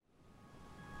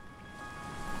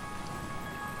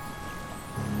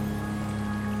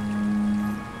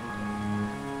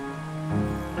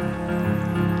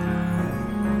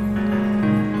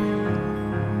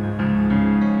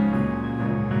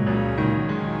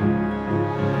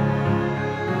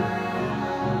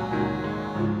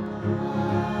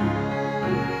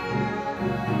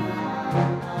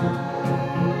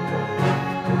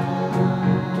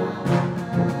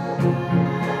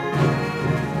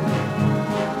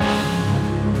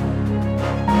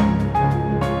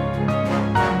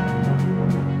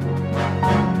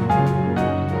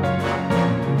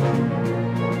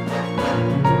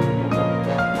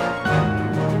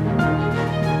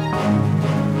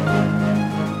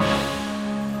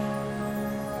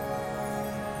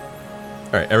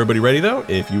All right, everybody ready, though?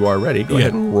 If you are ready, go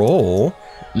ahead and roll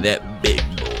that big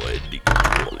boy.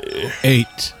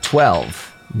 8.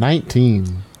 12.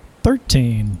 19.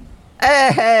 13.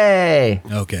 Hey!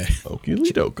 Okay. Okie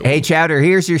dokie. Hey, Chowder,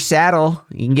 here's your saddle.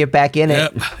 You can get back in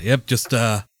it. Yep. Just,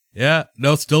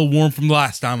 no, still warm from the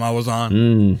last time I was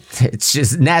on. It's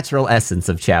just natural essence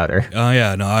of Chowder. Oh,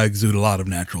 yeah. No, I exude a lot of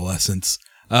natural essence.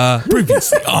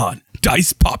 Previously on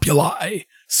Dice Populi.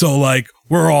 So, like,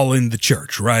 we're all in the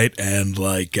church, right? And,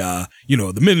 like, the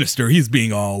minister, he's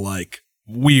being all, like,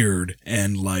 weird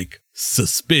and, like,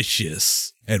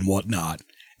 suspicious and whatnot.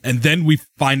 And then we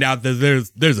find out that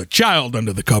there's a child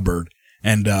under the cupboard.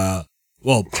 And,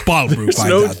 Bottle Brew finds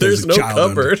out there's no child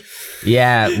cupboard.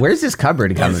 Yeah, where's this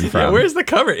cupboard coming from? Yeah, where's the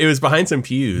cupboard? It was behind some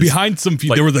pews.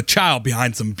 There was a child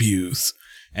behind some pews.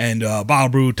 And Bottle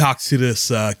Brew talks to this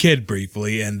kid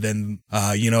briefly. And then,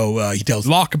 he tells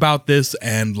Locke about this.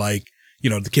 And,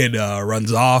 the kid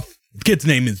runs off. The kid's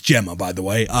name is Gemma, by the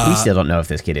way. We still don't know if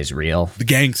this kid is real. The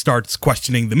gang starts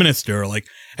questioning the minister, like,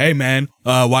 hey, man,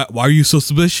 why are you so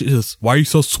suspicious? Why are you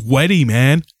so sweaty,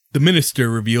 man? The minister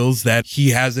reveals that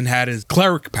he hasn't had his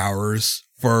cleric powers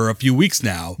for a few weeks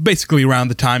now, basically around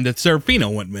the time that Serafina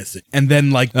went missing. And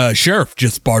then, Sheriff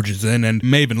just barges in, and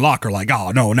Maeve and Locke are like,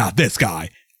 oh, no, not this guy.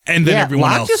 And then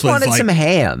everyone Locke else just wanted some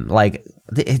ham.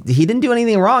 He didn't do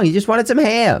anything wrong. He just wanted some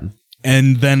ham.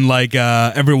 And then,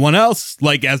 everyone else,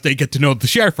 as they get to know the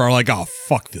sheriff, are like, oh,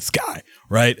 fuck this guy,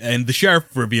 right? And the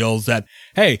sheriff reveals that,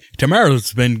 hey,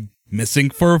 Tamara's been missing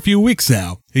for a few weeks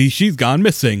now. She's gone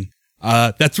missing.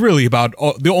 That's really about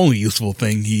the only useful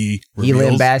thing he reveals. He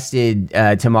lambasted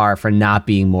Tamara for not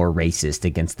being more racist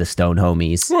against the Stone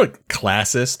Homies. More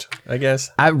classist, I guess.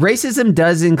 Racism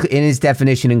does, in his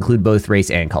definition, include both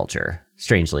race and culture,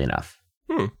 strangely enough.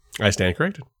 I stand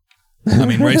corrected. I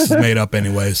mean, race is made up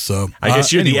anyway, so. I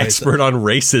guess you're the expert on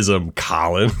racism,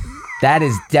 Colin. That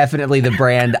is definitely the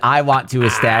brand I want to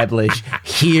establish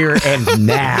here and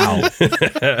now.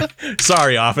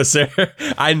 Sorry, officer.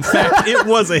 In fact, it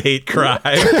was a hate crime.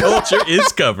 Culture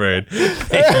is covered.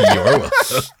 You're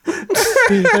welcome.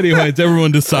 Anyways,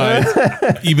 everyone decides,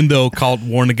 even though Kalt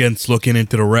warned against looking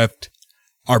into the rift,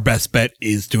 our best bet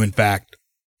is to, in fact,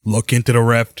 look into the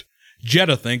rift.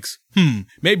 Jeddah thinks,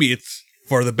 maybe it's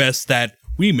for the best that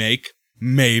we make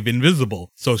Maeve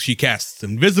invisible. So she casts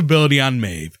invisibility on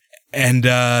Maeve. And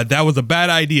that was a bad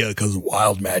idea because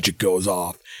wild magic goes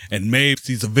off. And Maeve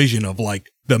sees a vision of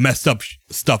the messed up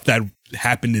stuff that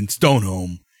happened in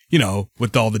Stonehome,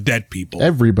 with all the dead people.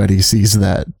 Everybody sees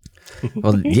that.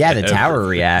 Well, yeah, the tower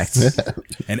reacts.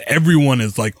 And everyone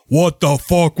is like, what the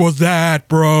fuck was that,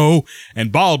 bro?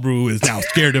 And Balbrew is now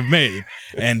scared of Maeve.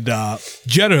 And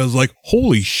Jeddah is like,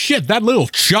 holy shit, that little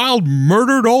child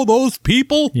murdered all those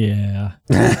people? Yeah.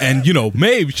 And,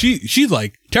 Maeve, she's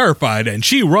like terrified and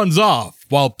she runs off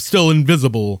while still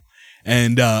invisible.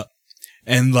 And has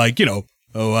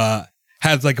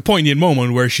a poignant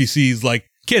moment where she sees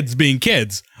kids being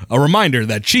kids. A reminder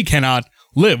that she cannot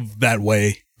live that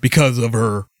way because of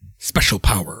her special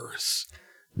powers.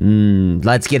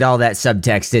 Let's get all that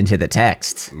subtext into the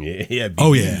text. Yeah.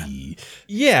 Oh, yeah.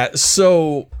 Yeah,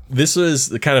 so this is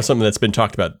the kind of something that's been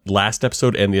talked about last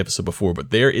episode and the episode before,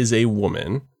 but there is a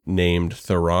woman named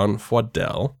Theron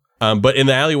Fwaddell. But in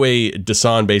the alleyway,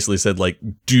 Dasan basically said,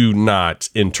 do not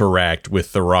interact with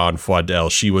Theron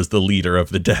Fwaddell. She was the leader of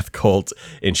the death cult.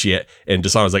 And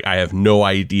Dasan was like, I have no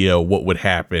idea what would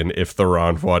happen if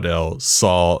Theron Fwaddell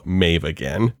saw Maeve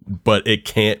again, but it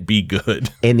can't be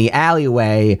good. In the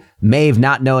alleyway, Maeve,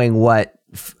 not knowing what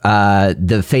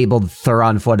the fabled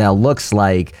Theron Fwaddell looks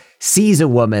like, sees a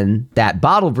woman that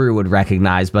Bottle Brew would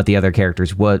recognize, but the other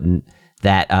characters wouldn't,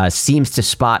 that seems to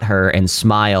spot her and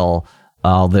smile,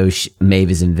 although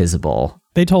Maeve is invisible.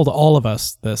 They told all of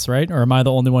us this, right? Or am I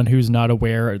the only one who's not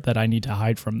aware that I need to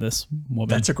hide from this woman?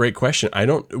 That's a great question.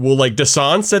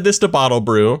 Dasan said this to Bottle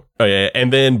Brew,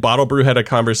 and then Bottle Brew had a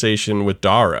conversation with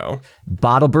Darrow.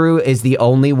 Bottle Brew is the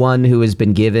only one who has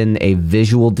been given a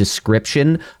visual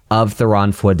description of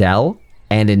Theron Fwaddell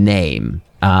and a name.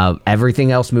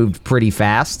 Everything else moved pretty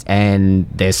fast, and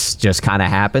this just kind of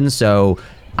happened, so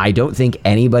I don't think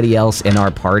anybody else in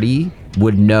our party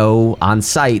would know on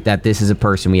sight that this is a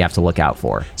person we have to look out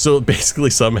for. So basically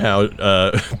somehow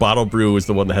Bottle Brew was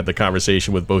the one that had the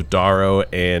conversation with both Darrow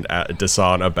and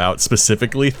Dasan about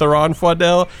specifically Theron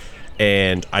Fwaddell.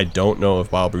 And I don't know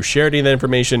if Bottle Brew shared any of that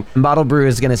information. Bottle Brew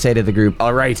is going to say to the group,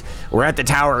 all right, we're at the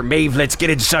tower. Maeve, let's get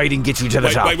inside and get you to the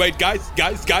top. Wait, guys.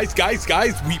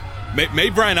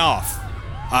 Maeve ran off.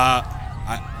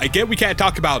 I get we can't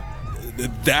talk about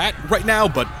that right now,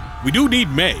 but we do need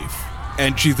Maeve.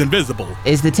 And she's invisible.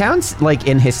 Is the town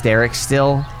in hysterics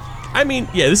still? I mean,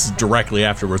 yeah, this is directly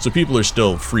afterwards, so people are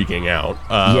still freaking out.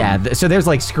 So there's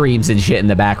like screams and shit in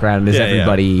the background as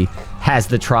everybody has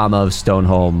the trauma of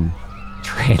Stoneholm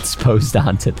transposed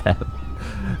onto them.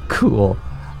 Cool.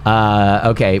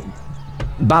 Okay.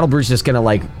 Bottlebrew's just gonna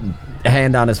like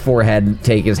hand on his forehead,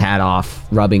 take his hat off,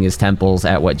 rubbing his temples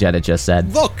at what Jeddah just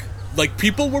said. Look, like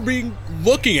people were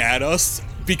looking at us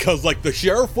because like the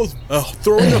sheriff was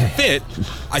throwing a fit.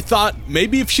 I thought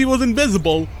maybe if she was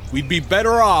invisible, we'd be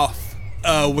better off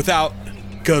without,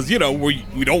 because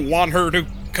we don't want her to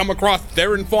come across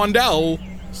Theron Fondell.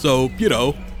 So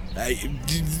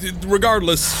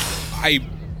regardless,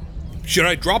 should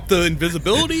I drop the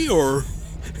invisibility or?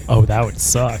 Oh, that would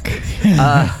suck.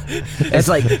 It's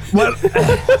like, well,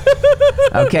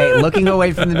 okay, looking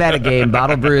away from the metagame,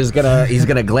 Bottlebrew is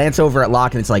gonna glance over at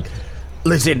Locke, and it's like,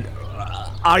 listen,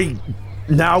 I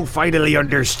now finally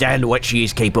understand what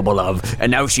she's capable of,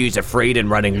 and now she's afraid and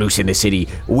running loose in the city.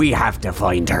 We have to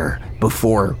find her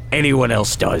before anyone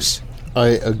else does. I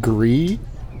agree.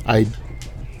 I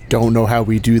don't know how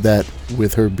we do that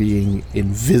with her being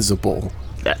invisible.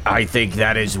 I think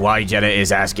that is why Jenna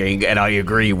is asking, and I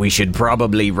agree we should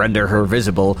probably render her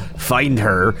visible, find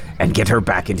her, and get her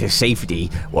back into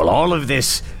safety while all of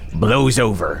this blows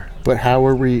over. But how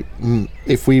are we...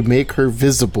 if we make her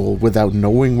visible without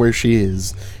knowing where she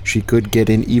is, she could get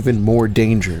in even more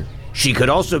danger. She could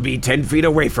also be 10 feet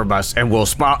away from us, and we'll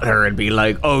spot her and be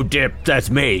like, oh, dip,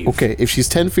 that's Maeve. Okay, if she's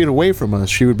 10 feet away from us,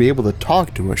 she would be able to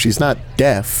talk to us. She's not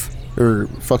deaf or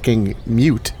fucking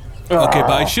mute. Okay,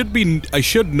 but I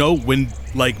should know when,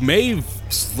 like, Maeve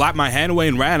slapped my hand away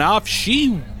and ran off,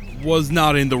 she was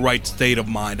not in the right state of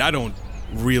mind. I don't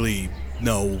really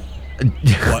know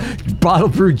what.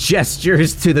 Bottlebrew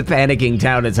gestures to the panicking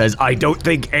town and says, I don't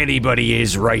think anybody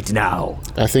is right now.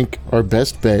 I think our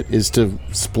best bet is to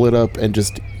split up and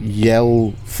just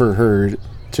yell for her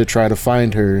to try to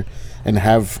find her and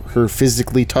have her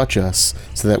physically touch us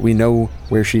so that we know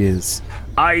where she is.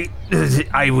 I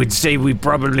would say we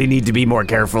probably need to be more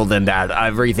careful than that.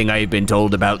 Everything I've been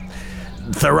told about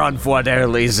Theron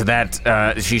Fondell is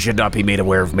that she should not be made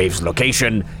aware of Maeve's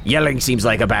location. Yelling seems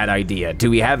like a bad idea.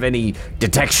 Do we have any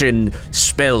detection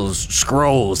spells,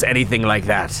 scrolls, anything like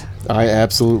that? I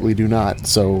absolutely do not.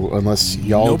 So unless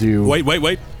y'all do...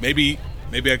 Wait. Maybe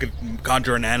I could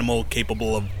conjure an animal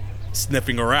capable of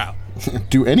sniffing her out.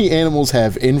 Do any animals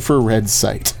have infrared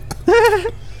sight?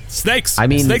 Snakes. I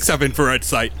mean, snakes have infrared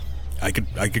sight. I could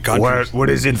conjure. What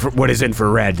is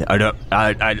infrared?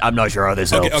 I'm not sure how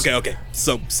this helps. Okay.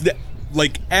 So,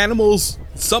 like animals,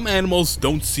 some animals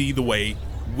don't see the way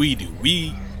we do.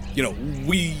 We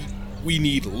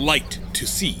need light to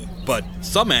see, but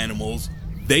some animals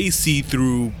they see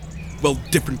through,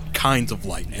 different kinds of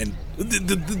light. And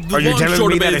the Are you telling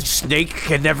me that a is, snake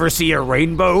can never see a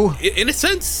rainbow? in a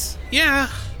sense, yeah.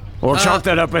 Well, chalk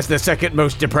that up as the second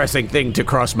most depressing thing to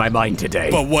cross my mind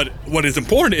today. But what is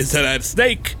important is that a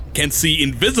snake can see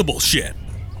invisible shit.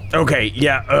 Okay,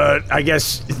 yeah, I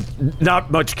guess not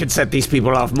much can set these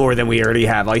people off more than we already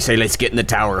have. I say let's get in the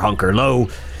tower, hunker low.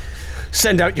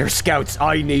 Send out your scouts.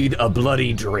 I need a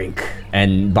bloody drink.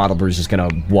 and Bottlebrew's just gonna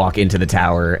walk into the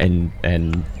tower and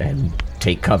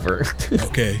take cover.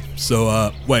 Okay,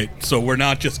 so so we're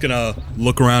not just gonna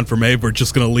look around for Maeve, we're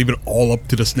just gonna leave it all up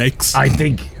to the snakes? I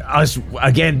think us,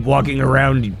 again, walking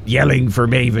around yelling for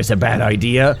Maeve is a bad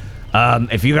idea.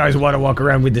 If you guys want to walk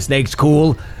around with the snakes,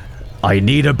 cool. I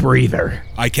need a breather.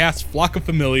 I cast Flock of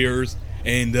Familiars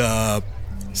and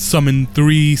summon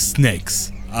 3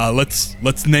 snakes.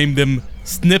 Let's name them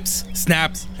Snips,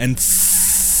 Snaps, and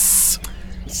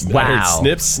I heard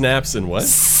snips, snaps, and what?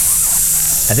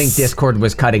 I think Discord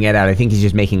was cutting it out. I think he's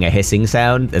just making a hissing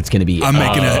sound. That's gonna be.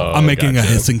 I'm making a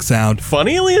hissing sound.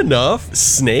 Funnily enough,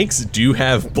 snakes do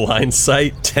have blind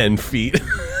sight 10 feet.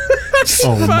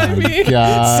 Oh my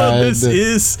god. So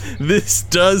this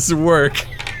does work.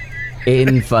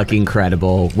 in fucking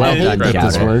credible. Well I hate done, that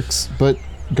this Chowder. works, but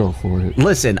go for it.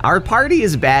 Listen, our party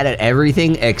is bad at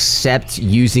everything except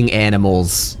using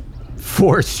animals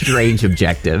for strange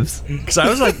objectives. Because I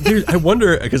was like, dude, I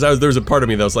wonder, because there was a part of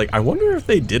me that was like, I wonder if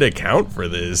they did account for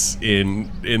this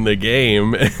in the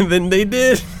game, and then they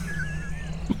did.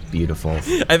 Beautiful.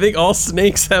 I think all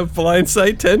snakes have blind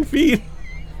sight 10 feet.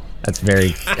 That's very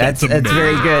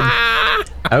very good.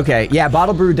 Okay, yeah,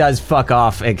 Bottle Brew does fuck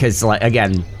off because, like,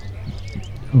 again,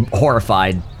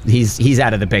 horrified. He's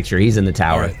out of the picture. He's in the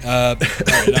tower. All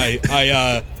right.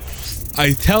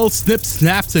 I tell Snip,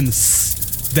 Snaps, and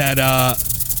that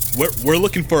we're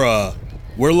looking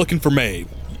for Maeve.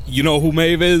 You know who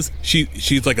Maeve is?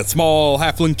 She's like a small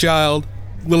halfling child,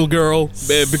 little girl,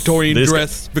 Victorian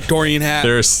dress, Victorian hat.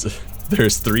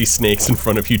 There's 3 snakes in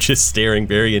front of you just staring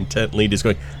very intently, just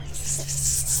going...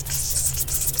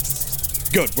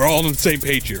 Good, we're all on the same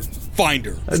page here. Find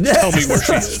her. Tell me where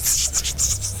she is.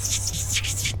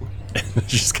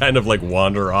 Just kind of like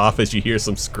wander off as you hear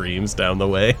some screams down the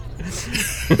way.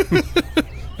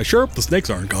 I sure hope the snakes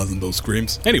aren't causing those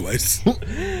screams. Anyways.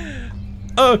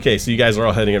 Okay, so you guys are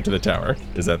all heading up to the tower.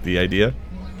 Is that the idea?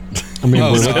 I mean,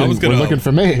 Oh, we're, so I was looking, gonna- we're looking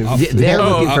for Maeve. They're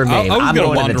looking for Maeve. I was I'm gonna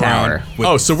going to wander the tower. around with-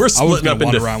 Oh, so we're I was splitting gonna up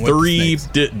into wander around with 3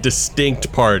 snakes.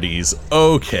 distinct parties.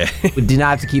 Okay. We do not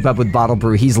have to keep up with Bottle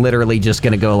Brew. He's literally just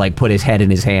going to go like put his head in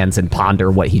his hands and ponder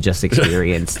what he just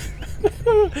experienced.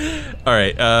 All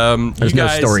right. There's you no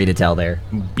guys story to tell there.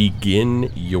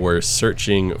 begin your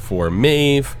searching for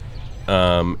Maeve.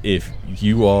 If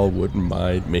you all wouldn't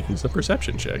mind making some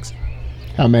perception checks.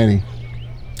 How many?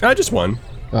 Just 1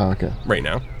 Oh, okay. right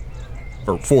now.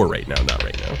 For 4 right now, not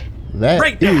right now. That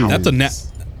Right now. That's a nat.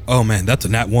 Oh man, that's a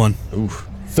nat 1. Oof.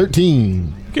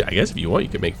 13. I guess if you want, you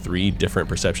could make 3 different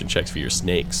perception checks for your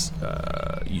snakes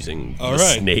using All the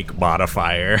right. snake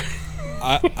modifier.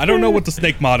 I don't know what the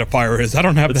snake modifier is. I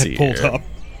don't have Let's that see pulled here. up.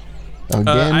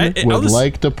 Again, I'll would just-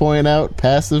 like to point out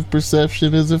passive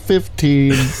perception is a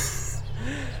 15.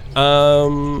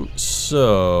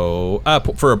 So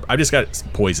I just got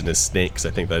poisonous snakes.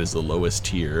 I think that is the lowest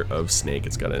tier of snake.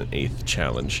 It's got an 8th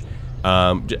challenge.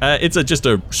 It's just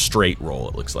a straight roll.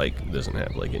 It looks like it doesn't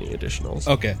have like any additionals.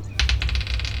 Okay.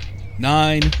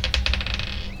 9.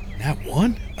 Nat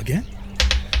 1 again.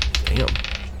 Damn.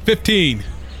 15.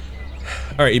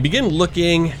 All right, you begin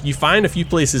looking. You find a few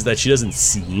places that she doesn't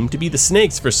seem to be the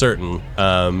snakes for certain.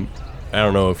 I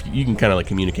don't know if you can kind of like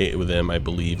communicate with them, I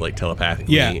believe, like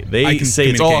telepathically. Yeah, I They can say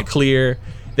it's all communicate. clear.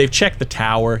 They've checked the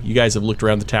tower. You guys have looked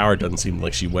around the tower. It doesn't seem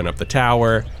like she went up the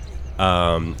tower.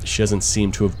 She doesn't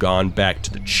seem to have gone back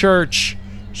to the church.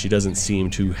 She doesn't seem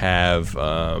to have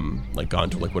like gone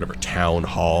to like whatever town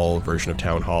hall version of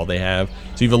town hall they have.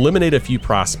 So you've eliminated a few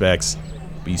prospects,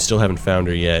 but you still haven't found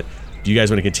her yet. Do you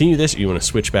guys want to continue this, or you want to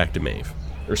switch back to Maeve?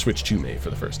 Or switch to Maeve for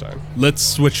the first time? Let's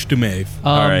switch to Maeve.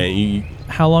 All right,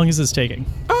 How long is this taking?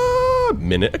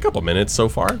 a couple minutes so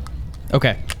far.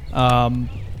 Okay.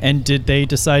 And did they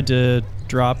decide to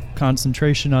drop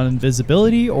concentration on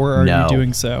invisibility, or are No. you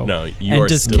doing so? No, you and are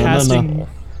does still- casting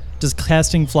does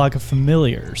casting Flock of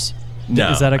Familiars? No,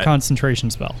 Is that a I-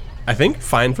 concentration spell? I think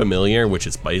Find Familiar, which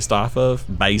it's based off of,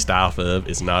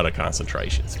 is not a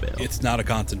concentration spell. It's not a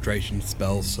concentration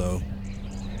spell, so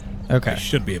Okay. I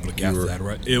should be able to cast that,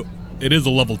 right? It is a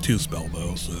level 2 spell,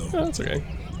 though, so... Oh, that's okay.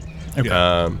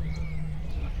 Yeah.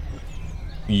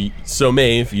 So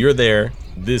Maeve, you're there.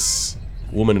 This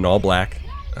woman in all black,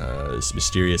 this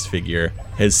mysterious figure,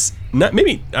 has not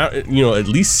at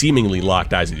least seemingly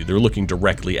locked eyes with you. They're looking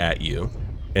directly at you,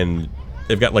 and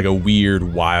they've got like a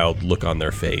weird, wild look on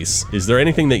their face. Is there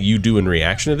anything that you do in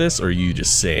reaction to this, or are you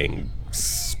just saying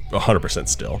 100%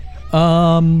 still?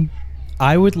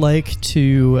 I would like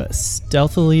to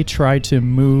stealthily try to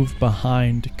move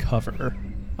behind cover,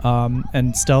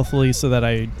 and stealthily so that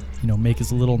I, make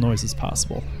as little noise as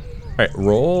possible. All right,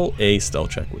 roll a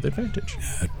stealth check with advantage.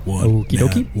 Nat 1, Okie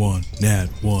dokie. Nat 1, Nat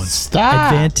 1.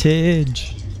 Stop!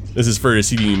 Advantage. This is for to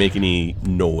see if you make any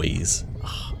noise.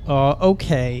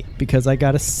 Okay, because I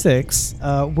got a 6.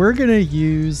 We're gonna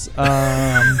use.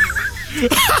 Let's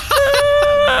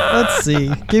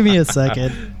see. Give me a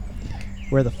second.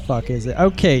 Where the fuck is it?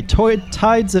 Okay,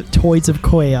 Tides of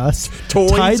Chaos.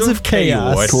 Tides of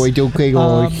Chaos. Toy do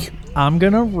chaos. I'm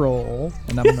gonna roll,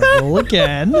 and I'm gonna roll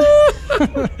again.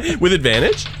 With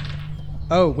advantage?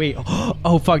 Oh wait.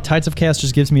 Oh fuck. Tides of Chaos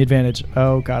just gives me advantage.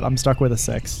 Oh god, I'm stuck with a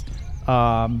 6.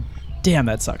 Damn,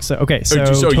 that sucks. So okay, so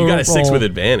you got a 6 total- with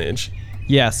advantage.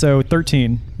 Yeah, so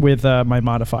 13 with my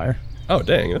modifier. Oh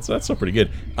dang, that's still pretty good.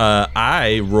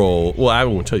 I roll. Well, I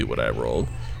won't tell you what I rolled,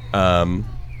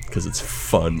 because it's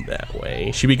fun that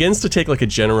way. She begins to take like a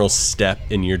general step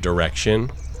in your direction.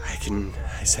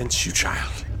 I sense you,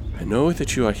 child. I know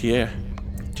that you are here.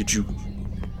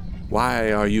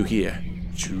 Why are you here?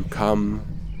 Did you come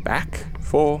back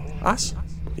for us?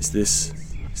 Is this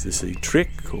a trick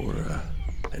or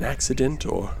an accident,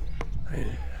 or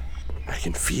I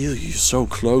can feel you so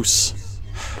close.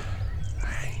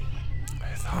 I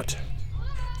thought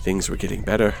things were getting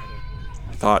better.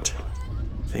 I thought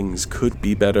things could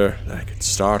be better, that I could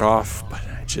start off, but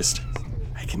I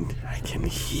can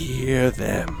hear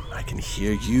them. I can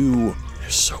hear you. They're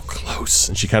so close.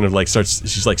 And she kind of like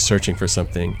she's like searching for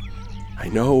something. I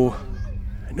know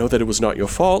that it was not your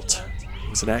fault. It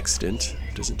was an accident.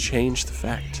 It doesn't change the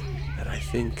fact that I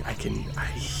think I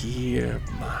hear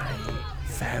my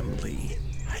family.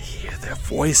 I hear their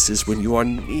voices when you are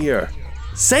near.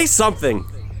 Say something!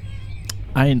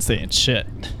 I ain't saying shit.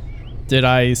 Did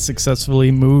I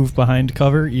successfully move behind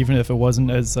cover, even if it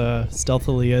wasn't as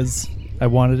stealthily as I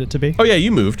wanted it to be? Oh yeah,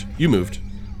 you moved.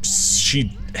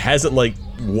 She hasn't like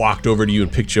walked over to you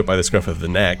and picked you up by the scruff of the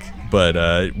neck, but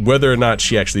whether or not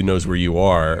she actually knows where you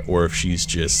are, or if she's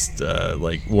just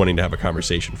like wanting to have a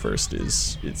conversation first,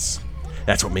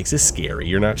 that's what makes it scary.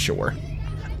 You're not sure.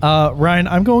 Ryan,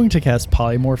 I'm going to cast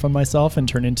polymorph on myself and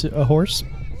turn into a horse.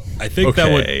 I think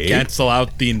that would cancel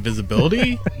out the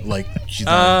invisibility. Like, she's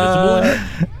not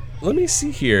invisible. Let me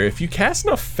see here. If you cast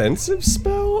an offensive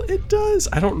spell, it does.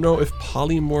 I don't know if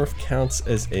polymorph counts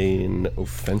as an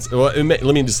offensive. Well, let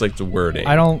me just like the wording.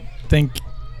 I don't think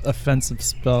offensive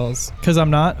spells, because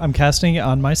I'm casting it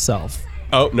on myself.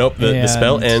 Oh, nope. The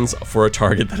spell ends for a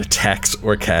target that attacks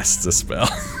or casts a spell.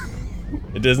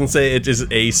 It doesn't say it is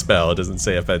a spell. It doesn't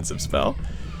say offensive spell.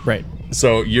 Right.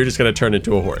 So you're just going to turn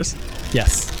into a horse.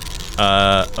 Yes.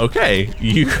 Okay.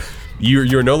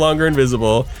 You're no longer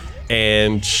invisible,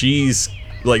 and she's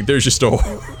like, there's just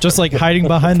like hiding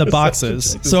behind the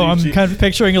boxes. So I'm kind of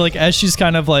picturing like as she's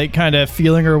kind of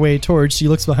feeling her way towards, she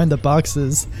looks behind the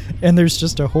boxes, and there's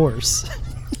just a horse.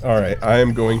 All right, I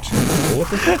am going to pull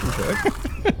up a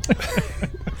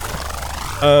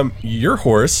check. Your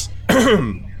horse.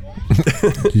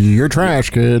 You're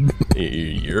trash, kid.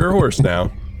 You're a horse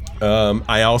now.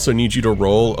 I also need you to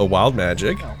roll a wild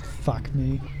magic. Oh, fuck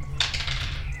me.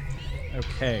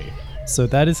 Okay, so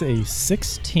that is a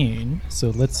 16. So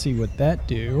let's see what that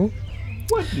do.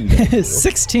 What do that do?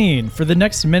 16. For the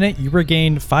next minute, you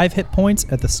regain 5 hit points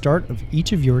at the start of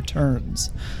each of your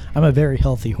turns. I'm a very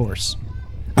healthy horse.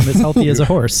 I'm as healthy as a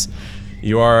horse.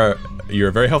 You're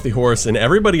a very healthy horse, and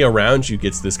everybody around you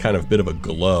gets this kind of bit of a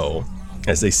glow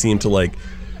as they seem to like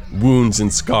wounds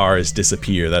and scars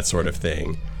disappear, that sort of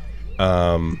thing.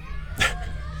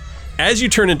 As you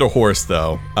turn into horse,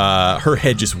 though, her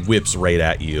head just whips right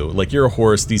at you. Like, you're a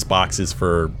horse. These boxes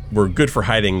were good for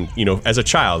hiding, as a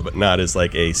child, but not as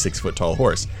like a 6-foot tall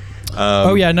horse.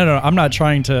 Oh yeah, no, I'm not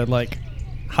trying to like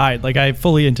hide. Like, I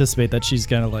fully anticipate that she's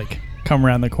gonna like come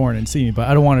around the corner and see me, but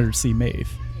I don't want her to see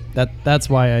Maeve. That's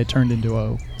why I turned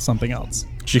into something else.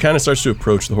 She kind of starts to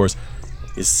approach the horse.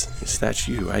 Is that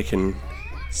you? I can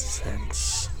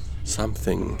sense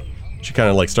something. She kind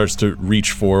of like starts to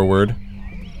reach forward.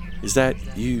 Is that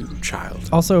you, child?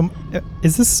 Also,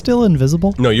 is this still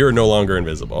invisible? No, you're no longer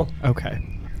invisible. Okay.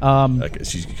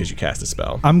 Because you cast a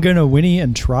spell. I'm gonna whinny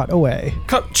and trot away.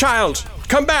 Child,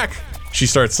 come back! She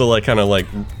starts to like kind of like,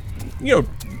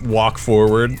 walk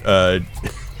forward.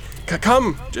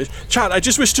 Come, child. I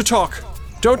just wish to talk.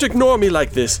 Don't ignore me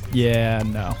like this. Yeah,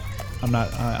 no, I'm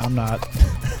not. I am not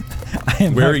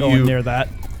going near that.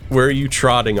 Where are you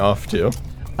trotting off to?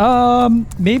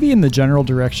 Maybe in the general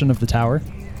direction of the tower,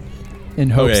 in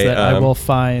hopes that I will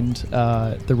find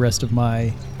the rest of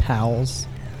my pals.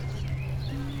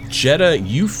 Jeddah,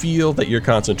 you feel that your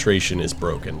concentration is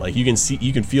broken. Like you can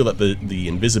feel that the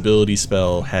invisibility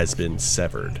spell has been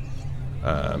severed,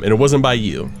 and it wasn't by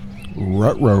you.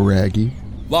 Ruh-roh, Raggy.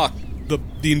 Locke,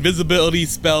 the invisibility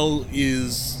spell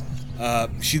is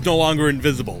she's no longer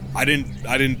invisible. I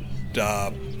didn't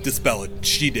dispel it.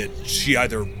 She did. She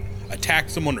either attacked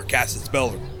someone or cast a spell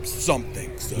or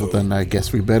something. So Well, then I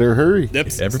guess we better hurry. Yep,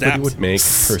 If everybody would make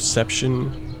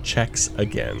perception checks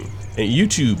again. And you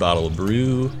two, Bottle of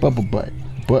Brew. Bubble butt.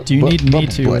 Do you need me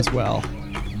to as well?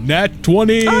 Nat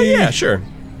 20. Oh yeah, sure.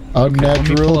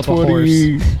 Unnatural pull up a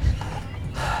 20.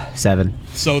 7.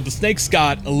 So the snake's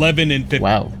got 11 and 15.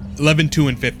 Wow. 11, 2,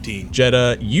 and 15.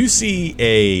 Jeddah, you see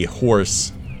a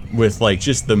horse with like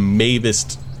just the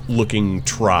Maevest looking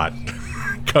trot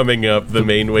coming up the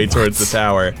main way towards the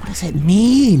tower. What does it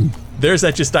mean? There's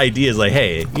that just idea is like,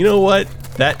 hey, you know what?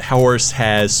 That horse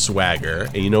has swagger.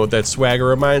 And you know what that swagger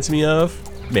reminds me of?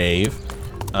 Maeve.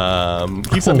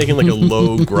 Keeps on making like a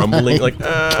low grumbling, like,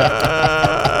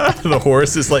 the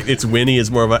horse is like, its whinny is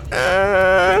more of a,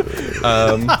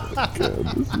 God,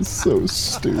 this is so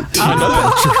stupid.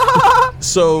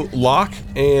 So Locke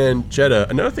and Jeddah,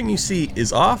 another thing you see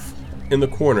is off in the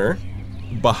corner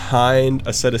behind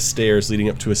a set of stairs leading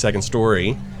up to a second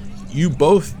story. You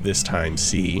both this time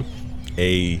see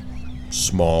a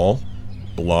small,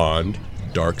 blonde,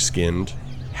 dark-skinned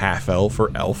half-elf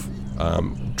or elf,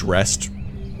 dressed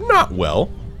not well.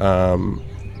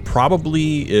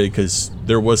 Probably because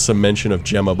there was some mention of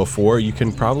Gemma before. You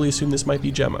can probably assume this might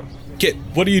be Gemma. Kit,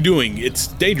 what are you doing? It's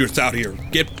dangerous out here.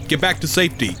 Get back to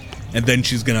safety. And then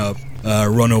she's gonna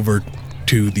run over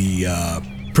to the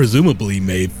presumably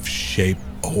Maeve shape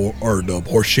or the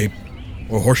horse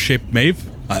shaped Maeve.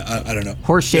 I don't know.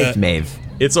 Horse-shaped Maeve.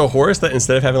 It's a horse that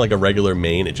instead of having like a regular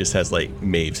mane, it just has like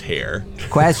Maeve's hair.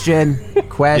 Question.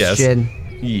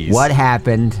 Yes. What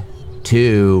happened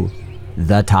to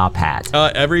the top hat?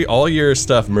 All your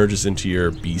stuff merges into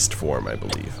your beast form, I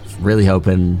believe. Really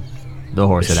hoping the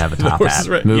horse would have a top hat.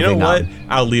 Right. You know what?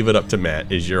 I'll leave it up to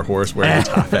Matt. Is your horse wearing a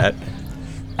top hat?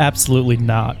 Absolutely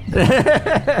not.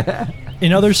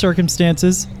 In other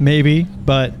circumstances, maybe,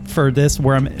 but for this,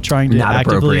 where I'm trying to Not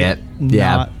actively appropriate.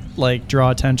 not like draw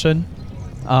attention,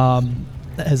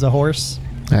 as a horse.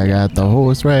 I got the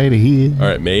horse right here. All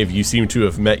right, Maeve, you seem to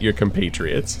have met your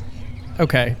compatriots.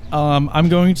 Okay. I'm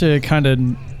going to kind of,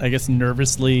 I guess,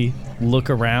 nervously look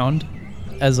around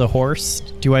as a horse.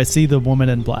 Do I see the woman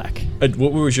in black?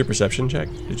 What was your perception check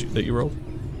that you rolled?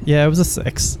 Yeah, it was a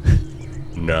 6.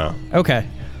 No. Okay.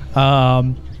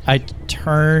 I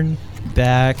turn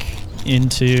back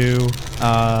into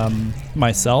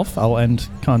myself. I'll end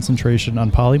concentration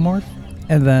on polymorph.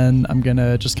 And then I'm going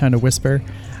to just kind of whisper,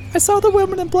 I saw the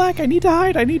woman in black. I need to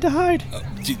hide. I need to hide.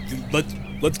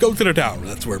 Let's go to the tower.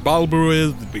 That's where Bottle Brew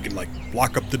is. We can, like,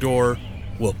 lock up the door.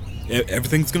 Well,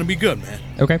 everything's going to be good, man.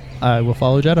 Okay. I will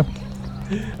follow Jeddah.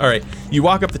 All right, you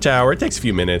walk up the tower. It takes a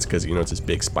few minutes because, it's this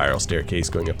big spiral staircase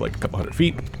going up like a couple hundred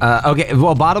feet. Okay,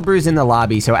 well, Bottle Brew's in the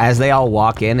lobby, so as they all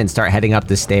walk in and start heading up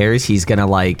the stairs, he's still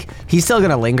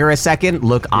gonna linger a second,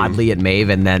 look oddly at Maeve,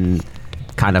 and then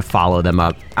kind of follow them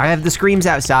up. I have the screams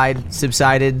outside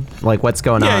subsided. Like, what's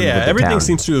going on? Yeah, with the everything town?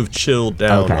 seems to have chilled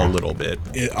down Okay. a little bit.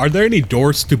 Are there any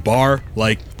doors to bar?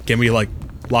 Like, can we, like,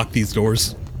 lock these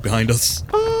doors behind us?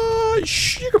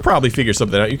 You could probably figure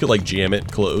something out. You could, like, jam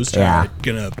it closed. Yeah.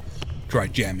 Gonna try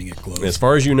jamming it closed. As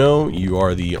far as you know, you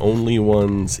are the only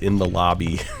ones in the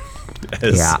lobby,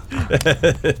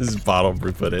 as Bottle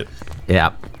Brew put it.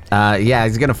 Yeah.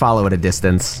 He's gonna follow at a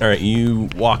distance. All right, you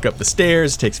walk up the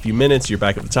stairs. It takes a few minutes. You're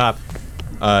back at the top.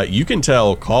 You can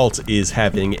tell Kalt is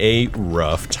having a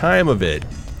rough time of it.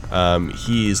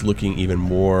 He is looking even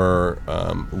more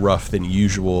rough than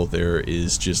usual. There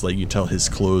is just, like, you can tell his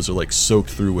clothes are, like, soaked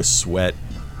through with sweat.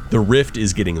 The rift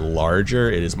is getting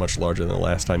larger. It is much larger than the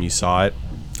last time you saw it.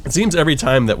 It seems every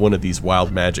time that one of these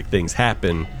wild magic things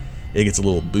happen, it gets a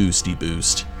little boost.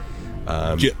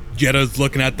 Jeddah's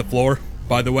looking at the floor,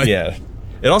 by the way. Yeah.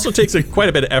 It also takes quite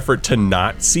a bit of effort to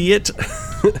not see it.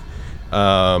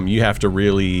 You have to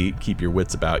really keep your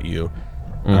wits about you.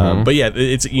 But yeah,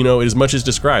 it's, as much as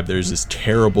described, there's this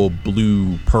terrible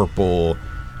blue, purple,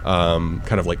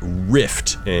 kind of like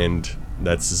rift, and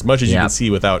that's as much as you can see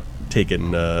without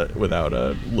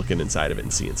looking inside of it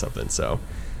and seeing something. So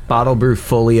Bottle Brew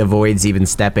fully avoids even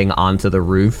stepping onto the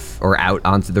roof or out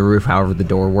onto the roof, however the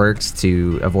door works,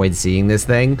 to avoid seeing this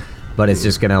thing. But it's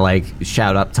just gonna, like,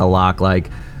 shout up to Locke, like,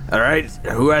 All right,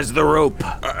 who has the rope?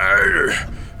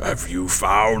 Have you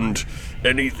found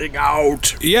anything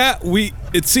out? Yeah,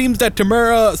 it seems that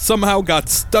Tamara somehow got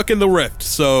stuck in the rift.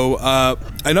 So,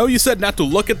 I know you said not to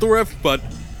look at the rift, but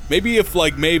maybe if,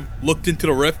 like, Maeve looked into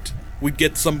the rift, we'd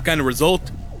get some kind of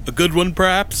result. A good one,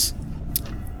 perhaps.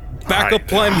 Backup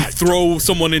plan, we throw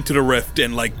someone into the rift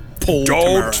and, like, pull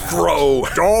Tamara out.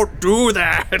 Don't do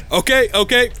that.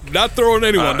 Okay, not throwing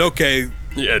anyone, okay.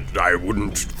 Yeah, I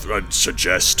wouldn't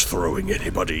suggest throwing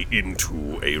anybody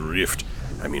into a rift.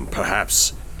 I mean,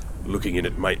 perhaps looking in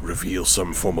it might reveal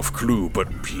some form of clue,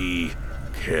 but be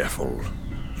careful.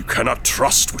 You cannot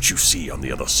trust what you see on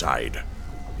the other side.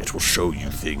 It will show you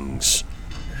things.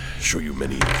 Show you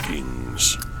many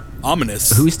things.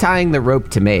 Ominous. who's tying the rope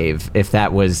to Maeve, if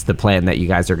that was the plan that you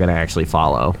guys are gonna actually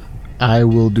follow? I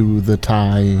will do the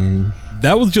tying.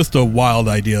 That was just a wild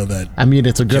idea that... I mean,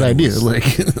 it's a good idea. Like,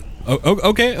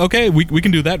 okay, we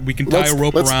can do that. We can tie a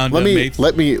rope around Maeve.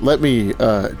 Let me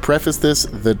preface this.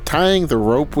 The tying the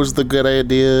rope was the good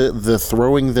idea. The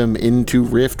throwing them into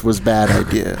rift was bad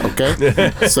idea.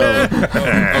 Okay, so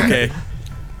Okay.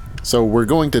 So we're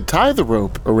going to tie the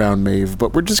rope around Maeve,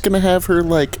 but we're just gonna have her,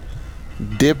 like,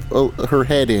 dip her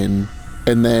head in,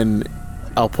 and then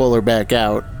I'll pull her back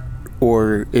out.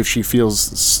 Or if she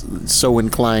feels so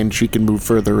inclined, she can move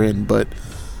further in. But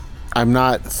I'm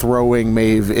not throwing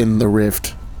Maeve in the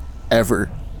rift,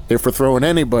 ever. If we're throwing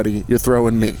anybody, you're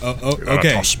throwing me.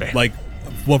 Okay. Toss me. Like,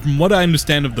 well, from what I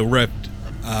understand of the rift,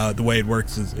 the way it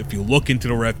works is if you look into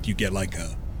the rift, you get, like,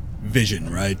 a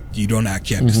vision, right? You don't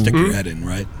actually have to stick your head in,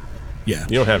 right? Yeah.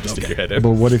 you don't have to stick your head in.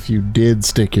 But what if you did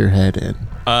stick your head in?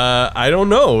 I don't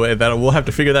know. We'll have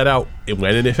to figure that out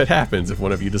when and if it happens, if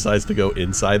one of you decides to go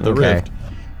inside the rift.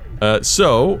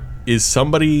 So, is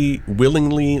somebody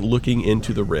willingly looking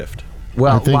into the rift?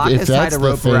 Well, I think Locke if has tied that's a the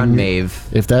rope around thing- Maeve.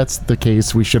 If that's the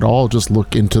case, we should all just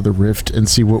look into the rift and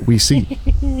see what we see.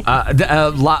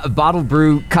 Bottle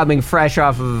Brew coming fresh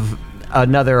off of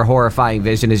another horrifying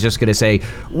vision is just going to say,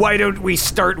 Why don't we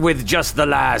start with just the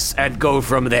lass and go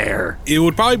from there? It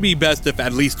would probably be best if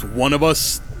at least one of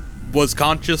us was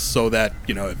conscious so that,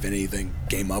 if anything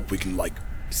came up, we can,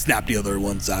 snap the other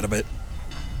ones out of it.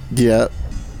 Yeah.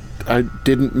 I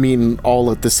didn't mean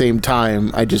all at the same time.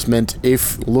 I just meant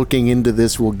if looking into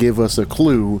this will give us a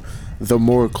clue, the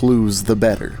more clues, the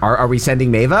better. are we sending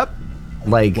Maeve up?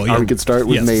 We could start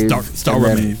with Maeve. Start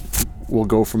with Maeve. We'll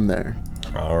go from there.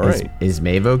 All right. Is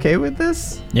Maeve okay with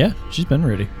this? Yeah, she's been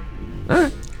ready.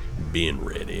 Being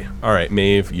ready. All right,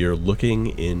 Maeve, you're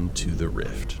looking into the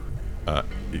rift.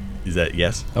 Is that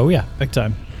yes? Oh yeah, big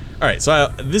time. All right,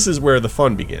 so this is where the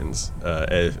fun begins.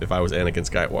 If I was Anakin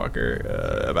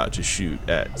Skywalker about to shoot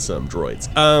at some droids.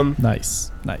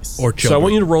 Nice. Or So I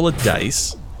want you to roll a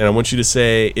dice, and I want you to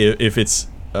say if it's,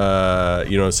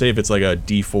 say if it's like a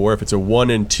D4. If it's a 1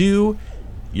 and 2,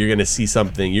 you're gonna see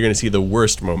something. You're gonna see the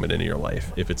worst moment in your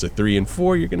life. If it's a 3 and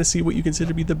 4, you're gonna see what you consider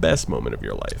to be the best moment of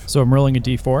your life. So I'm rolling a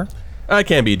D4. It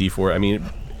can be a D4. I mean,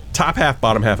 top half,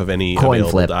 bottom half of any Coin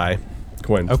available flip. die.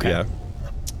 Coin. Okay. Yeah.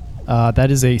 That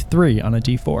is a 3 on a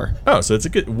D4. Oh, so it's a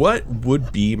good. What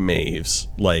would be Maeve's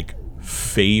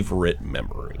favorite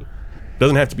memory?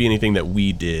 Doesn't have to be anything that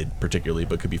we did particularly,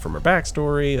 but could be from her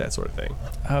backstory, that sort of thing.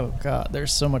 Oh god,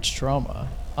 there's so much trauma.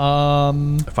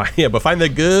 But find the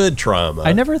good trauma.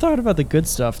 I never thought about the good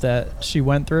stuff that she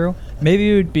went through.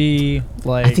 Maybe it would be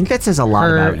I think that says a lot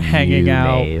her about hanging you,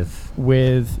 out Maeve.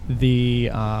 with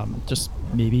the just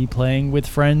maybe playing with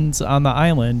friends on the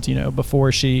island,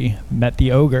 before she met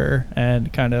the ogre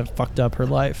and kind of fucked up her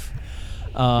life.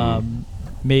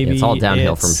 Maybe It's all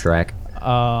downhill from Shrek.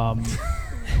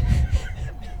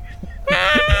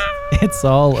 It's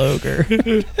all ogre.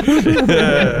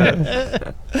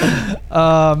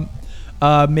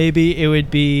 Maybe it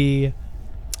would be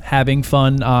having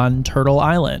fun on Turtle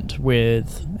Island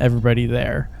with everybody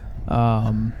there.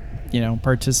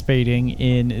 Participating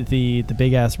in the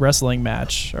big ass wrestling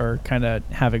match, or kind of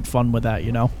having fun with that,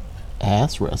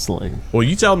 Ass wrestling. Well,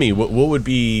 you tell me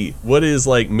what is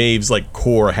Maeve's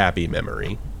core happy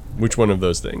memory? Which one of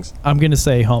those things? I'm gonna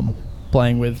say home,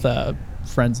 playing with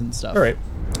friends and stuff. All right,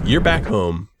 you're back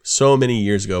home so many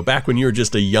years ago, back when you were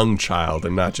just a young child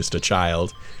and not just a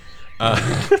child.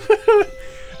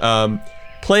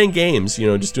 Playing games,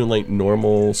 just doing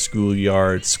normal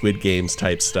schoolyard Squid Games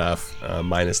type stuff,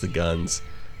 minus the guns,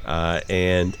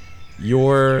 and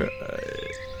you're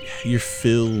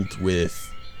filled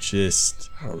with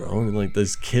just, I don't know,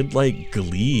 this kid-like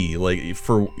glee,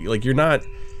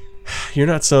 you're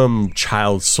not some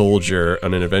child soldier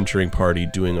on an adventuring party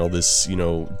doing all this,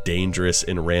 dangerous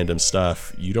and random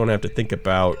stuff. You don't have to think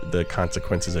about the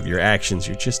consequences of your actions.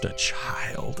 You're just a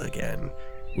child again,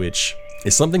 which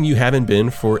is something you haven't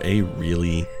been for a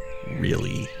really,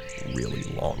 really, really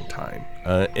long time.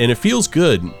 And it feels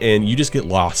good, and you just get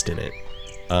lost in it.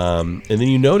 And then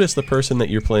you notice the person that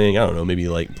you're playing, I don't know, maybe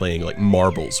playing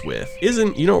marbles with,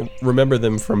 you don't remember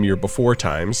them from your before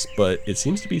times, but it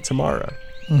seems to be Tamara.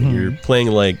 Mm-hmm. You're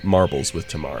playing marbles with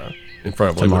Tamara in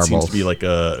front of what seems to be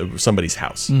somebody's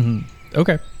house. Mm-hmm.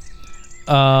 Okay.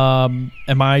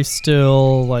 Am I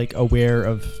still aware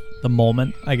of the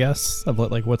moment, I guess, of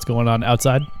what's going on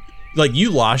outside?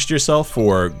 You lost yourself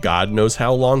for God knows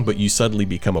how long, but you suddenly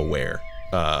become aware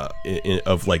of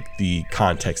the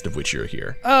context of which you're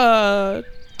here.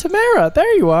 Tamara,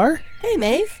 there you are. Hey,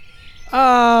 Maeve. What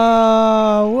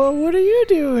are you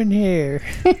doing here?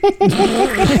 What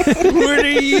are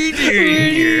you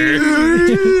doing here?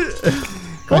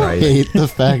 I hate the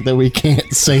fact that we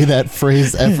can't say that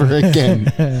phrase ever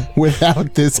again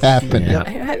without this happening.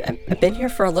 I've been here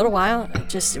for a little while.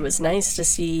 It was nice to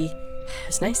see.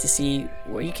 It's nice to see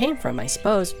where you came from, I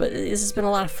suppose. But this has been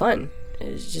a lot of fun.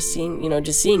 It's just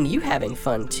seeing you having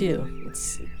fun too.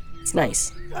 It's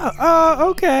nice.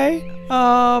 Okay.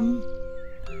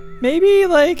 Maybe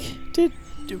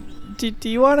do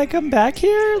you want to come back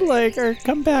here, or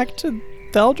come back to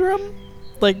Felldrom,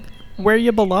 where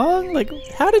you belong?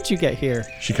 How did you get here?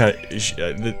 She kind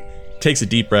of takes a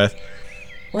deep breath.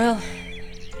 Well,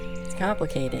 it's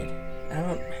complicated.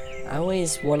 I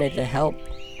always wanted to help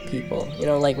people.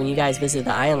 When you guys visited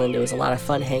the island, it was a lot of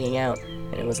fun hanging out,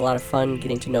 and it was a lot of fun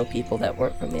getting to know people that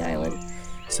weren't from the island.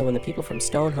 So when the people from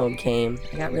Stonehome came,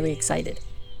 I got really excited.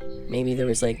 Maybe there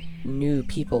was new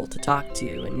people to talk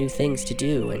to and new things to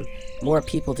do and more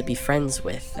people to be friends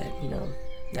with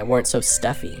that weren't so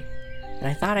stuffy. And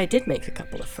I thought I did make a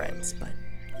couple of friends,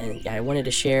 and I wanted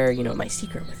to share, my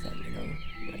secret with them,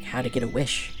 how to get a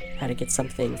wish, how to get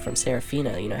something from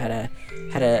Seraphina,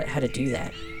 how to do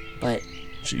that. But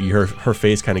her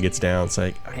face kind of gets down. It's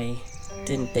I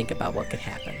didn't think about what could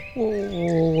happen.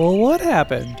 Well, what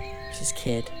happened? She's a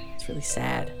kid. It's really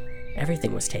sad.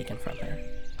 Everything was taken from her.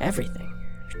 Everything.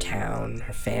 Her town,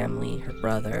 her family, her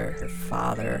brother, her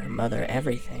father, her mother,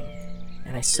 everything.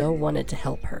 And I so wanted to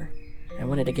help her. I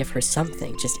wanted to give her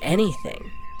something, just anything.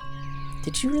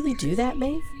 Did you really do that,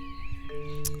 Maeve?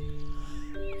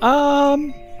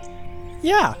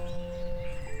 Yeah.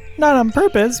 Not on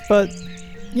purpose, but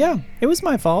yeah, it was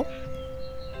my fault.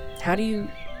 How do you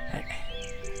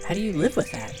live with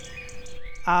that?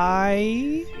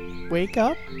 I wake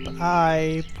up,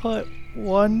 I put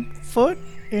one foot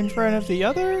in front of the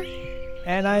other,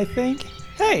 and I think,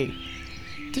 hey,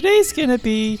 today's gonna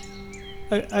be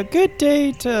a good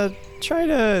day to try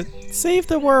to save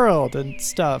the world and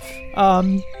stuff.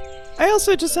 I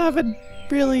also just haven't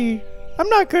really... I'm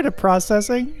not good at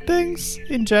processing things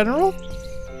in general.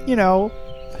 You know.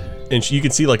 And you can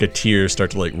see like a tear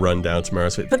start to like run down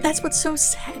Tamara's face. But that's what's so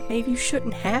sad, Maybe you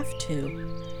shouldn't have to.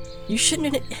 You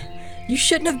shouldn't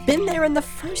have been there in the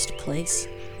first place.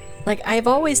 Like, I've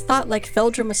always thought like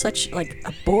Felldrom was such like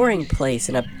a boring place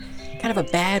and a kind of a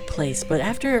bad place, but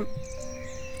after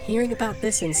hearing about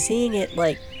this and seeing it,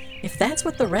 like, if that's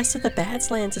what the rest of the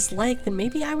Badlands is like, then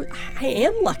maybe I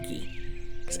am lucky.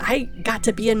 Because I got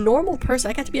to be a normal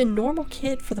person. I got to be a normal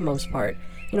kid for the most part.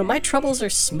 You know, my troubles are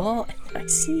small, and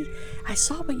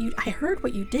I heard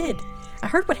what you did. I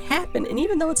heard what happened, and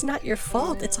even though it's not your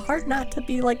fault, it's hard not to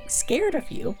be, like, scared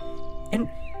of you. And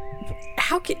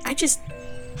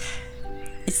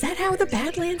is that how the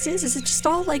Badlands is? Is it just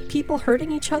all, like, people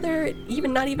hurting each other,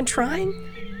 not even trying?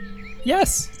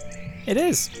 Yes, it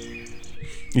is.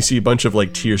 You see a bunch of,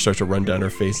 like, tears start to run down her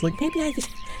face, like,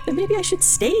 Maybe I should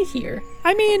stay here.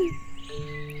 I mean,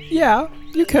 yeah,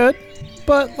 you could,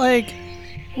 but, like...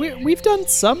 We've done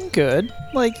some good,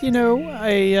 like, you know,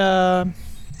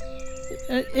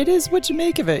 it is what you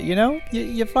make of it, you know?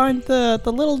 You find the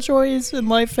little joys in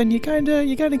life and you kind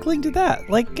of cling to that,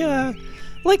 like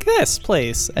this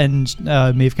place. And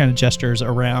Maeve kind of gestures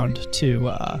around to,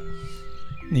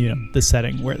 you know, the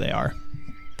setting where they are.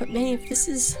 But Maeve, this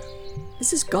is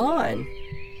gone.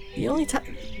 The only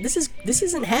time this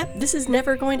is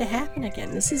never going to happen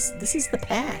again. This is the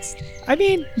past. I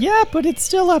mean, yeah, but it's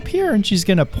still up here, and she's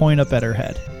gonna point up at her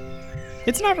head.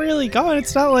 It's not really gone.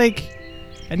 It's not like,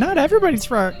 and not everybody's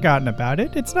forgotten about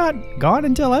it. It's not gone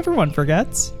until everyone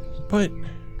forgets. But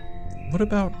what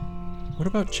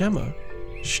about Gemma?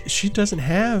 She doesn't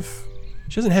have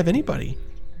anybody.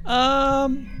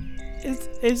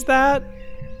 Is that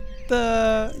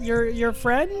your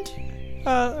friend?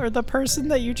 Or the person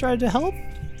that you tried to help?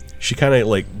 She kind of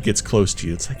like gets close to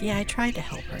you. It's like, yeah, I tried to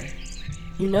help her.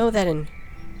 You know that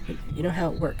you know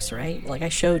how it works, right? Like I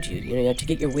showed you. You know, to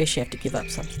get your wish, you have to give up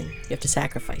something. You have to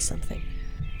sacrifice something.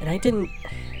 And I didn't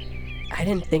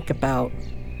think about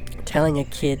telling a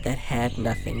kid that had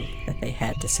nothing that they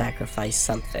had to sacrifice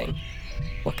something.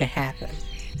 What could happen?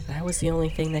 That was the only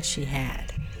thing that she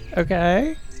had.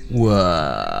 Okay.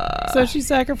 What? So she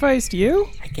sacrificed you?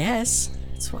 I guess.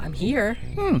 That's why I'm here.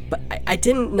 But I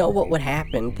didn't know what would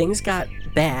happen. Things got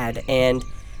bad, and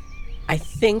I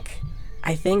think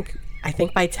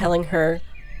by telling her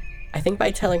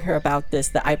about this,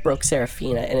 that I broke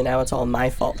Serafina, and now it's all my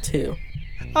fault too.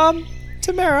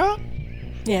 Tamara?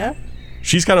 Yeah?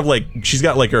 She's kind of like, she's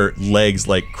got like her legs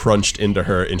like crunched into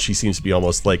her, and she seems to be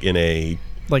almost like in a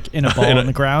ball on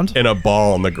the ground? In a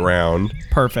ball on the ground.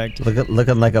 Perfect.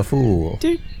 Looking like a fool.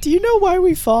 Do you know why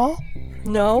we fall?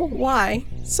 No, why?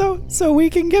 So we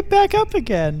can get back up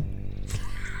again.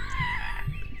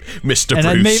 Mr.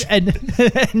 And Bruce.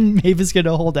 and Maeve is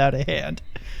gonna hold out a hand.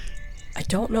 I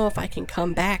don't know if I can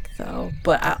come back though,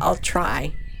 but I'll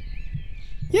try.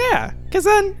 Yeah, because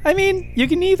then, I mean, you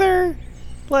can either,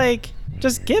 like,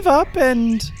 just give up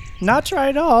and not try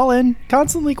at all and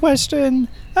constantly question,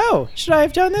 oh, should I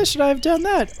have done this? Should I have done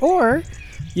that? Or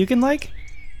you can, like,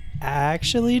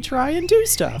 actually try and do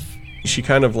stuff. She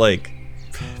kind of, like,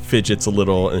 fidgets a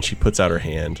little, and she puts out her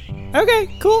hand.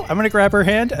 Okay, cool. I'm going to grab her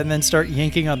hand and then start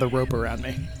yanking on the rope around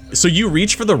me. So you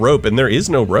reach for the rope, and there is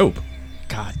no rope.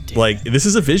 God damn. Like, this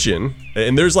is a vision,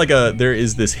 and there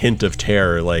is this hint of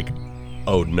terror, like,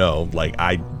 oh no, like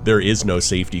there is no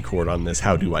safety cord on this.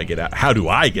 How do I get out? How do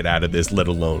I get out of this, let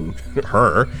alone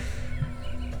her?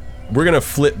 We're gonna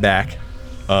flip back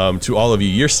to all of you.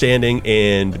 You're standing,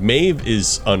 and Maeve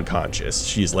is unconscious.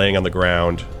 She's laying on the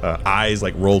ground, eyes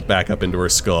like rolled back up into her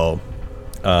skull,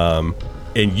 and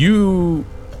you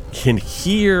can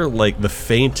hear like the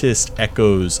faintest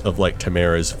echoes of like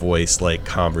Tamara's voice, like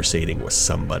conversating with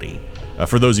somebody.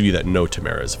 For those of you that know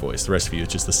Tamara's voice, the rest of you,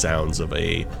 it's just the sounds of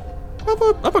a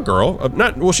of a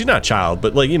girl. She's not a child,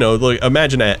 but like, you know, like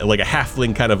imagine a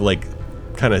halfling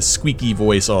kind of squeaky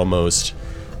voice almost.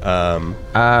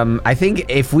 I think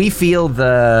if we feel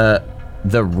the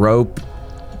rope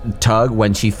tug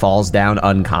when she falls down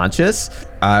unconscious,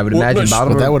 I would imagine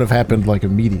But that would have happened like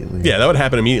immediately. Yeah, that would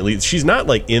happen immediately. She's not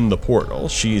like in the portal.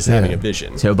 She's having a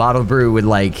vision. So Bottle Brew would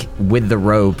like with the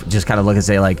rope just kind of look and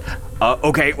say like,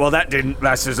 Okay, well that didn't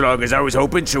last as long as I was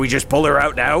hoping. Should we just pull her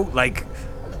out now? Like,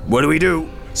 what do we do?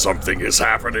 Something is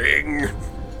happening.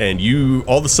 And you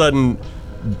all of a sudden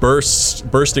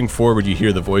bursting forward, you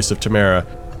hear the voice of Tamara.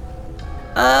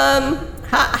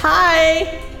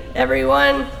 Hi,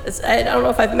 everyone. I don't know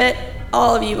if I've met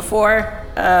all of you before.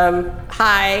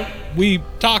 Hi. We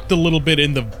talked a little bit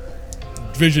in the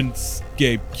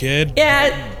visionscape, kid.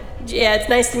 Yeah, it's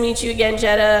nice to meet you again,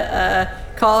 Jetta.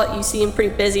 Kalt, you seem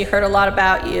pretty busy. Heard a lot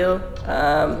about you.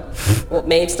 Well,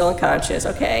 Maeve's still unconscious.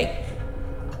 Okay.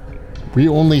 We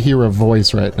only hear a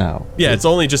voice right now. Yeah, it's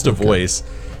only just a voice.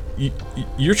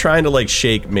 You're trying to like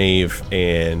shake Maeve,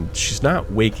 and she's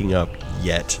not waking up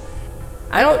yet.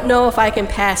 I don't know if I can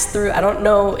pass through. I don't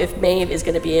know if Maeve is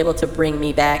going to be able to bring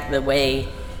me back the way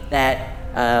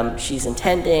that she's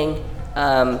intending.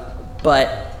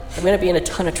 But I'm going to be in a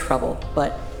ton of trouble.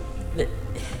 But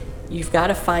you've got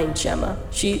to find Gemma.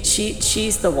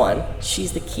 She's the one.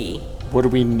 She's the key. What do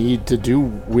we need to do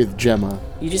with Gemma?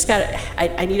 You just got to...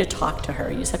 I need to talk to her.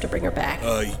 You just have to bring her back.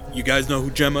 You guys know who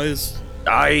Gemma is?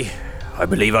 I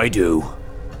believe I do.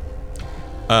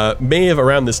 Maeve,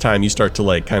 around this time, you start to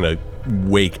like kind of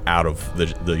wake out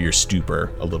of your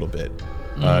stupor a little bit.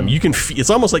 You can it's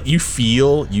almost like you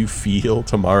feel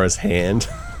Tamara's hand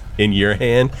in your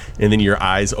hand, and then your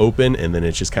eyes open, and then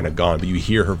it's just kind of gone, but you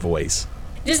hear her voice.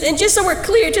 Just so we're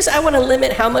clear, I want to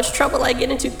limit how much trouble I get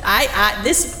into.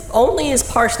 This only is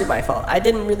partially my fault. I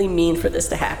didn't really mean for this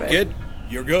to happen. Kid,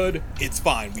 you're good. It's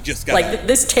fine. We just got like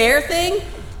this tear thing.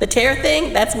 The tear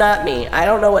thing, that's not me. I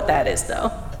don't know what that is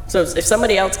though. So if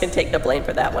somebody else can take the blame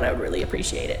for that one, I would really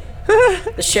appreciate it.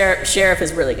 The sheriff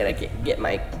is really gonna get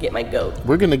my goat.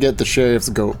 We're gonna get the sheriff's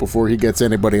goat before he gets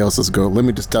anybody else's goat. Let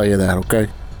me just tell you that, okay?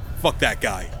 Fuck that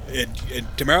guy. And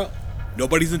Tamara,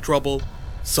 nobody's in trouble.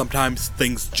 Sometimes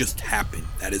things just happen.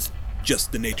 That is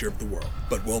just the nature of the world.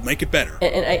 But we'll make it better.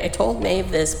 And I told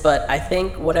Maeve this, but I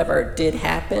think whatever did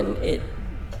happen, it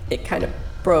kind of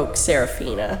broke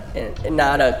Seraphina in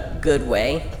not a good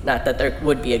way. Not that there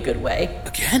would be a good way.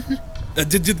 Again?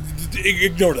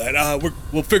 Ignore that.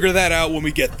 We'll figure that out when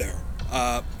we get there.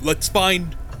 Let's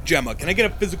find Gemma. Can I get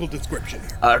a physical description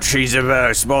here? She's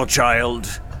a small child.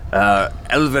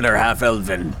 Elven or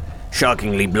half-elven.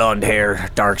 Shockingly blonde hair,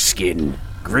 dark skin,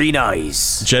 green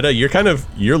eyes. Jetta,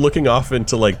 you're looking off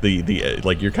into like the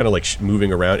like you're kind of like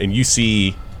moving around, and you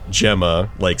see Gemma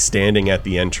like standing at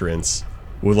the entrance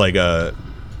with like a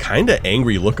kind of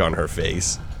angry look on her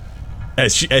face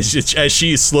as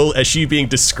she's being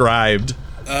described.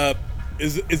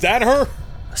 Is that her?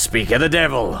 Speak of the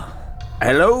devil.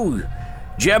 Hello,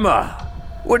 Gemma.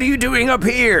 What are you doing up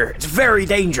here? It's very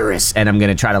dangerous. And I'm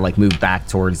gonna try to like move back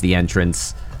towards the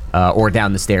entrance, or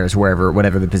down the stairs,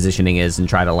 whatever the positioning is, and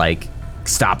try to like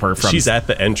stop her from. She's at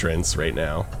the entrance right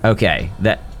now. Okay,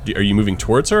 Are you moving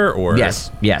towards her or?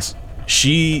 Yes.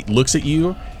 She looks at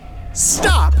you.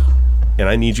 Stop! And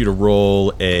I need you to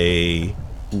roll a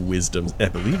wisdom. I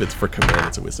believe it's for command.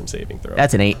 It's a wisdom saving throw.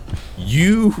 That's an 8.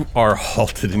 You are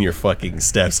halted in your fucking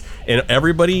steps, and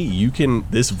everybody,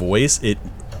 this voice, it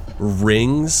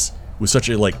rings with such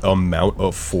a like amount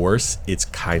of force. It's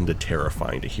kind of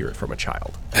terrifying to hear it from a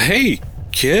child. Hey,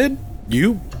 kid,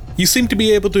 you seem to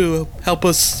be able to help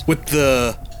us with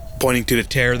the pointing to the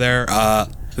tear there.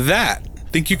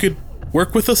 Think you could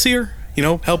work with us here? You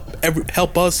know,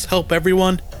 help us, help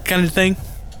everyone, kind of thing.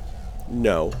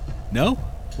 No.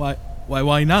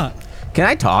 Why not? Can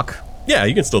I talk? Yeah,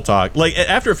 you can still talk. Like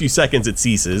after a few seconds, it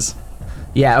ceases.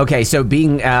 Yeah. Okay. So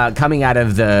coming out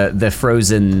of the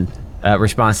frozen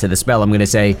response to the spell, I'm going to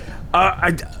say,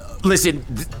 listen.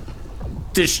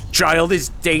 This child is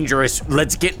dangerous.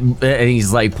 Let's get... And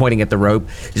he's like pointing at the rope.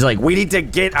 He's like, we need to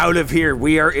get out of here.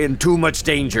 We are in too much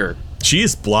danger. She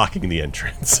is blocking the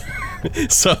entrance.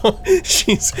 So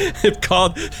she's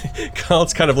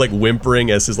Kalt's kind of like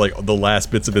whimpering as his like the last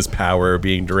bits of his power are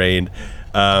being drained.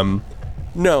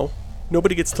 No,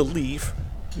 nobody gets to leave.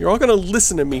 You're all gonna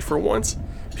listen to me for once.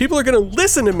 People are gonna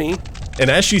listen to me.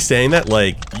 And as she's saying that,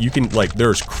 like you can like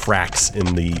there's cracks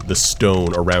in the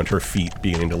stone around her feet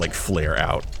beginning to like flare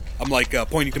out. I'm like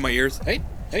pointing to my ears. Hey,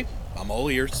 I'm all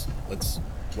ears.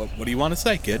 What do you want to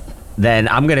say, kid? Then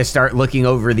I'm going to start looking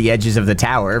over the edges of the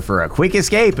tower for a quick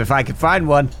escape if I could find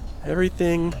one.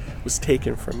 Everything was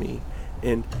taken from me,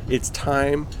 and it's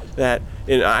time that,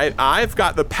 and I've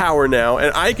got the power now,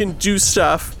 and I can do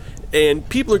stuff, and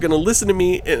people are going to listen to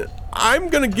me, and I'm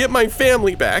going to get my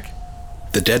family back.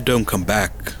 The dead don't come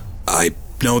back. I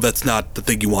know that's not the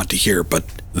thing you want to hear, but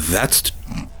that's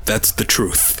the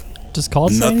truth. Does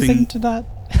Kalt say anything to that?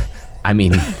 I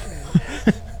mean,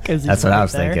 'Cause he's that's what right I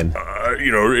was there. thinking.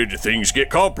 Things get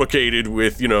complicated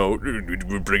with,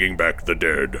 bringing back the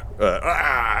dead.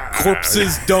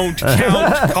 Corpses don't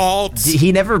count, Kalt.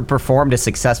 He never performed a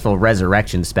successful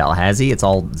resurrection spell, has he? It's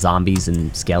all zombies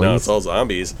and skellies. No, it's all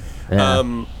zombies. Yeah.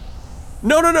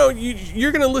 No.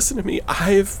 You're going to listen to me.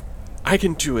 I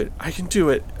can do it. I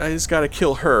just got to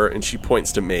kill her. And she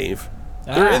points to Maeve.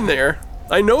 They're in there.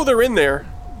 I know they're in there.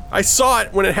 I saw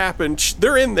it when it happened.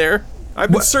 They're in there.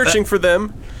 I've been searching for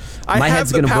them. I have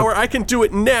the power. I can do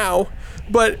it now,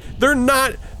 but they're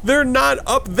not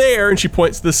up there. And she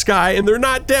points to the sky, and they're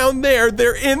not down there.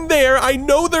 They're in there. I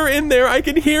know they're in there. I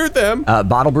can hear them.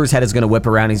 Bottle Brew's head is going to whip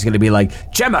around. He's going to be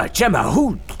like, Gemma,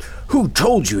 who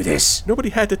told you this? Nobody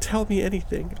had to tell me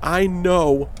anything. I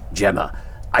know. Gemma,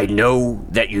 I know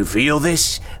that you feel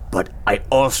this, but I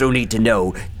also need to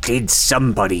know, did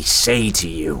somebody say to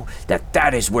you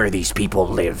that is where these people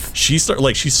live? She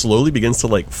slowly begins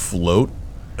to float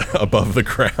above the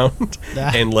ground,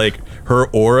 and her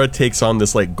aura takes on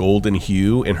this golden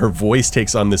hue, and her voice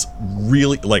takes on this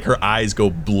really her eyes go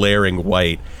blaring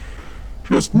white.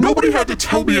 Yes, nobody had to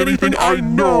tell me anything. I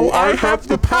know. I have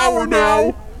the power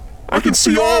now. I can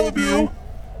see all of you.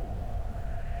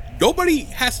 Nobody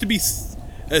has to be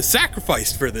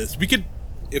sacrificed for this. We could,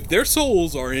 if their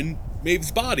souls are in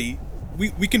Maeve's body,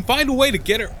 we can find a way to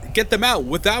get them out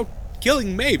without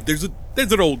killing Maeve. There's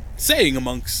an old saying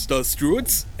amongst us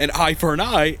druids, an eye for an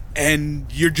eye, and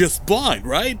you're just blind,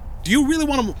 right? Do you really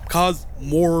want to cause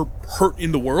more hurt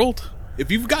in the world?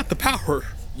 If you've got the power,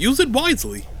 use it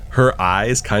wisely. Her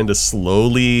eyes kind of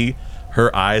slowly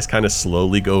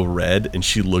go red, and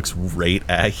she looks right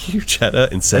at you, Jetta,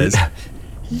 and says,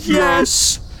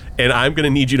 yes. And I'm going to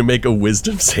need you to make a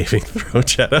wisdom saving throw,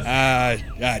 Jetta.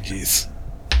 Jeez.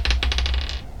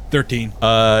 13.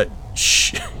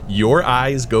 Your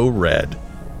eyes go red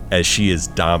as she has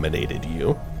dominated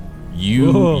you.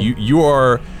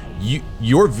 Your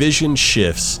vision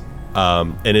shifts,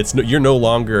 and you're no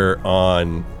longer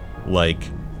on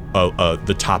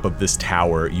the top of this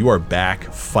tower. You're back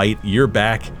fighting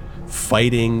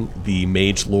the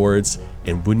mage lords,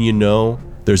 and wouldn't you know,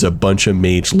 there's a bunch of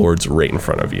mage lords right in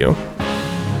front of you.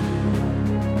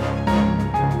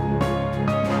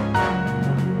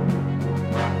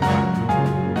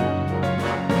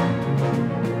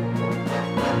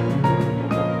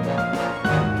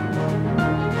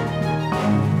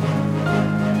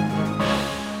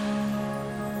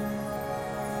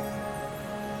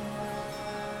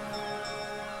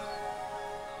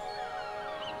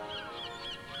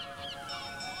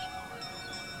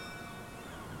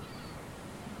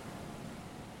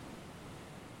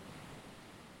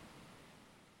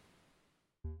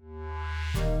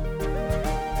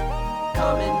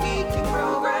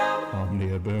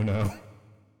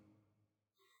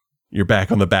 You're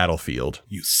back on the battlefield.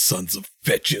 You sons of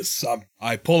bitches.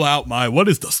 I pull out what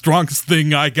is the strongest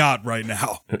thing I got right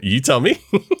now? You tell me.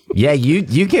 Yeah,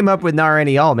 you came up with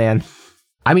Narani all, man.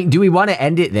 I mean, do we want to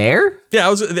end it there? Yeah,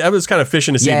 I was kind of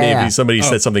fishing to see maybe somebody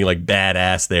said something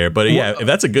badass there, but if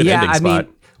that's a good ending spot.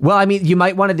 You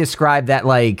might want to describe that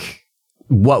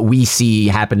what we see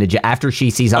happen to Jetta after she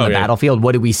sees on the battlefield.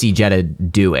 What do we see Jetta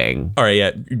doing? All right,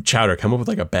 yeah, Chowder, come up with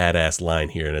a badass line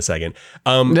here in a second.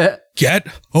 Get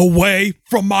away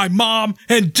from my mom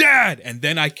and dad, and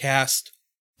then I cast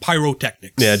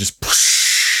pyrotechnics. Yeah, just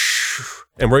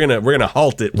and we're gonna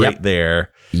halt it right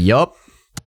there. Yup.